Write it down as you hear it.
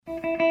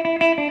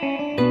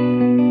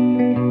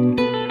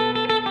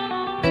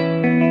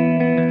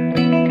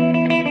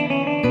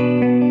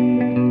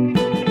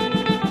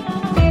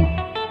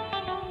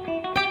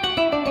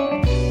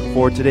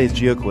For today's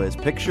Geo Quiz,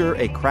 picture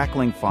a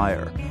crackling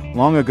fire.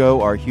 Long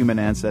ago, our human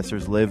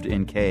ancestors lived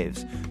in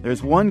caves.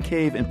 There's one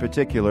cave in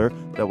particular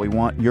that we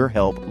want your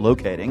help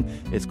locating.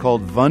 It's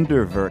called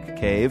Wonderwerk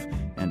Cave,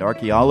 and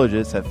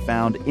archaeologists have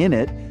found in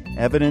it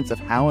evidence of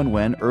how and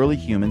when early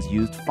humans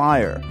used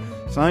fire.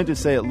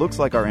 Scientists say it looks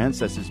like our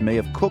ancestors may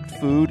have cooked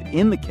food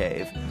in the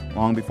cave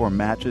long before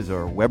matches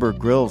or Weber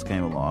grills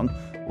came along.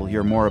 We'll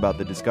hear more about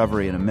the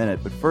discovery in a minute,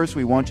 but first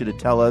we want you to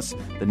tell us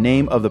the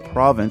name of the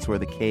province where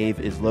the cave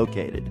is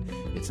located.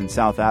 It's in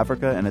South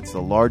Africa, and it's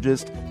the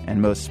largest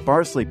and most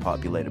sparsely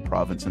populated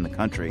province in the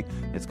country.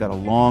 It's got a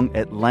long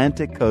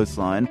Atlantic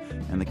coastline,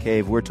 and the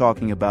cave we're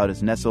talking about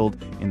is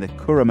nestled in the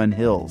Kuraman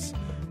Hills.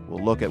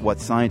 We'll look at what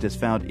scientists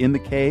found in the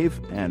cave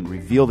and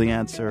reveal the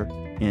answer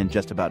in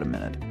just about a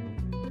minute.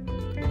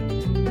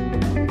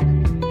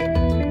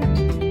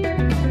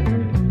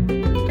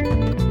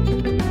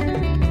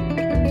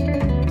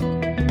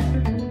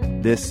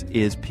 This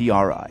is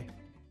PRI.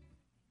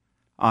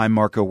 I'm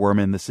Marco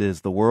Werman. This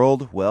is The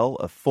World. Well,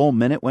 a full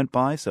minute went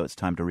by, so it's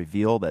time to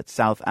reveal that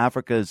South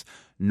Africa's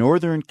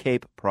Northern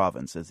Cape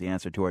Province is the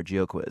answer to our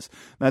Geo Quiz.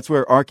 That's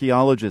where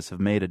archaeologists have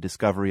made a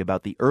discovery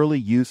about the early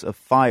use of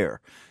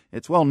fire.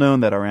 It's well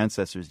known that our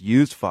ancestors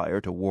used fire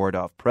to ward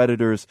off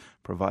predators,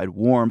 provide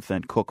warmth,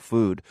 and cook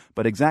food.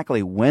 But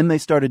exactly when they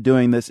started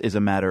doing this is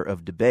a matter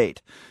of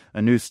debate.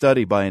 A new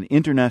study by an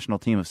international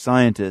team of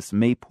scientists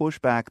may push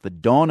back the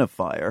dawn of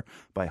fire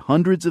by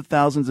hundreds of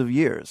thousands of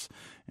years.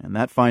 And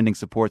that finding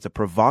supports a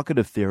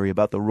provocative theory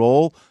about the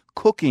role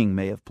cooking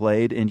may have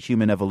played in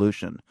human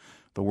evolution.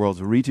 The World's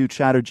Ritu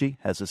Chatterjee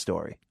has a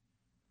story.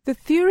 The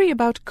theory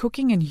about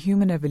cooking in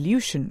human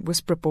evolution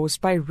was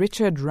proposed by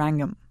Richard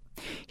Wrangham.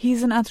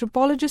 He's an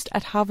anthropologist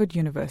at Harvard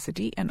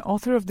University and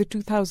author of the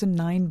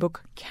 2009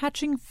 book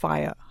Catching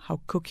Fire: How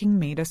Cooking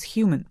Made Us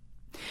Human.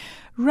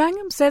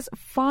 Wrangham says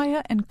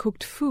fire and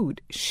cooked food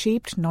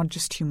shaped not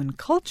just human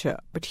culture,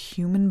 but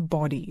human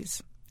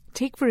bodies.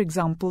 Take, for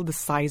example, the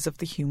size of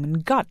the human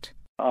gut.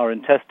 Our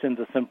intestines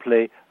are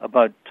simply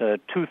about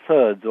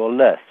two-thirds or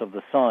less of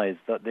the size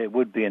that they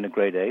would be in a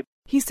great ape.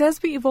 He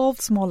says we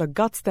evolved smaller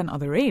guts than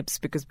other apes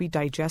because we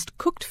digest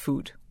cooked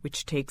food,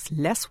 which takes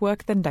less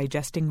work than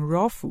digesting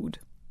raw food.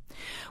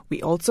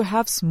 We also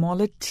have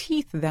smaller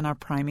teeth than our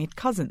primate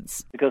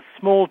cousins. Because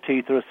small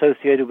teeth are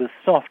associated with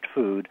soft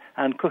food,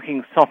 and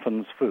cooking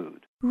softens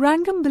food.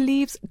 Wrangham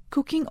believes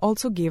cooking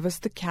also gave us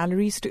the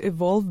calories to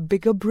evolve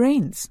bigger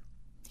brains.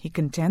 He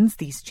contends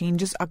these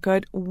changes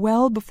occurred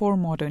well before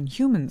modern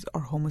humans or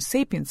Homo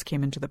sapiens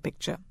came into the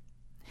picture.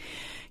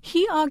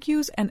 He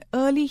argues an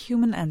early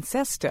human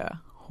ancestor,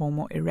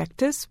 Homo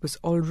erectus, was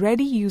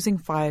already using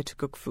fire to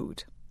cook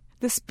food.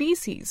 The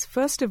species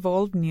first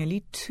evolved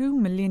nearly 2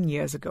 million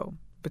years ago,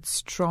 but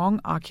strong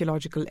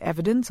archaeological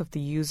evidence of the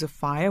use of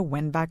fire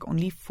went back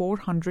only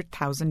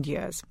 400,000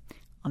 years,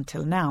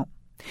 until now.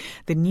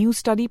 The new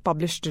study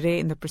published today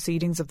in the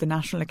Proceedings of the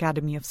National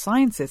Academy of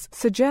Sciences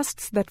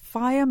suggests that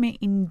fire may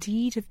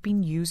indeed have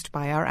been used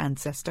by our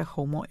ancestor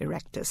Homo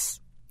erectus.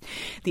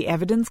 The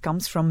evidence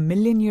comes from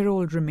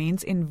million-year-old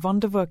remains in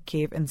Wonderwerk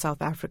Cave in South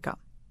Africa.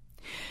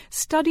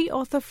 Study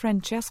author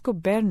Francesco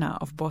Berna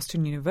of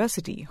Boston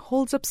University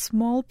holds up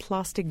small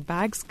plastic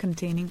bags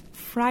containing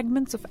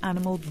fragments of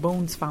animal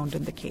bones found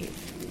in the cave.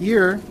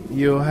 Here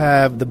you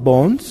have the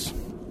bones,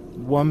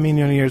 1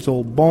 million years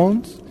old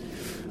bones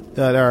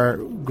that are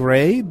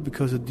gray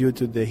because of due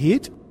to the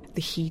heat.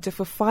 The heat of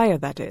a fire,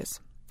 that is.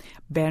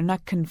 Berna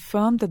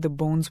confirmed that the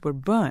bones were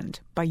burned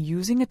by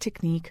using a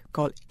technique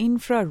called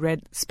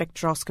infrared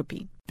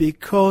spectroscopy.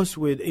 Because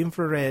with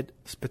infrared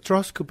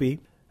spectroscopy,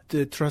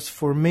 the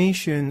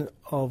transformation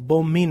of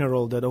bone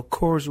mineral that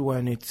occurs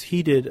when it's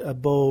heated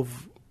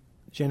above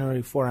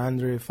generally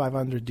 400,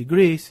 500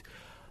 degrees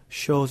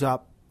shows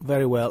up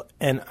very well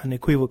and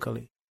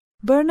unequivocally.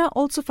 Berna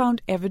also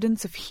found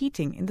evidence of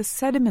heating in the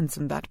sediments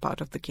in that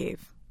part of the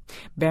cave.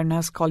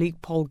 Berna's colleague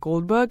Paul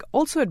Goldberg,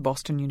 also at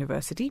Boston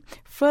University,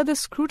 further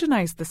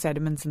scrutinized the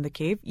sediments in the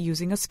cave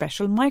using a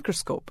special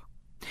microscope.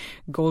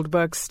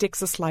 Goldberg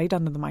sticks a slide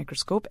under the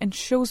microscope and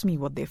shows me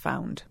what they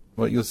found.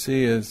 What you'll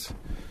see is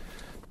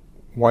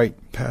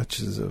white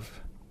patches of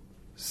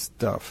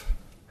stuff,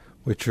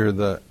 which are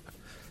the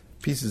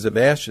pieces of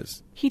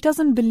ashes. He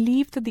doesn't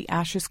believe that the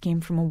ashes came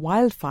from a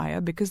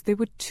wildfire because they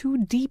were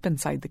too deep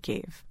inside the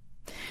cave.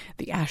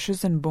 The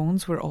ashes and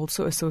bones were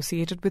also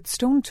associated with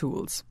stone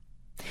tools.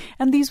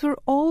 And these were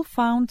all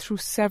found through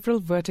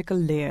several vertical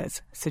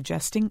layers,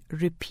 suggesting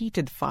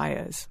repeated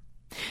fires.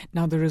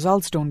 Now, the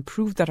results don't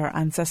prove that our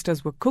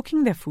ancestors were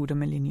cooking their food 1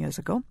 million years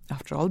ago.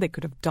 After all, they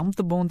could have dumped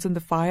the bones in the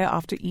fire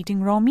after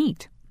eating raw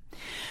meat.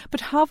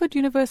 But Harvard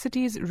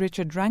University's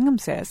Richard Wrangham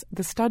says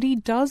the study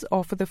does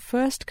offer the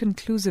first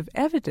conclusive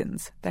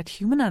evidence that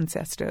human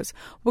ancestors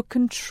were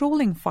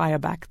controlling fire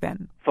back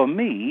then. For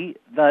me,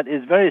 that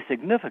is very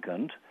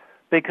significant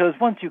because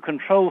once you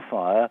control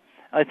fire,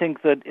 I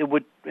think that it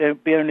would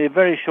be only a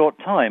very short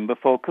time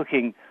before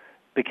cooking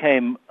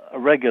became a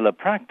regular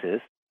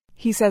practice.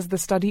 He says the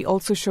study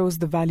also shows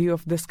the value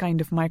of this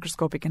kind of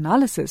microscopic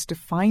analysis to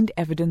find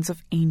evidence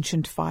of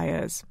ancient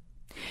fires.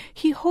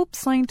 He hopes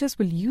scientists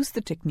will use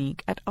the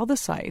technique at other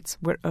sites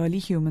where early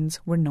humans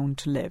were known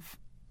to live.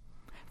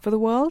 For The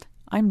World,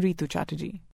 I'm Ritu Chatterjee.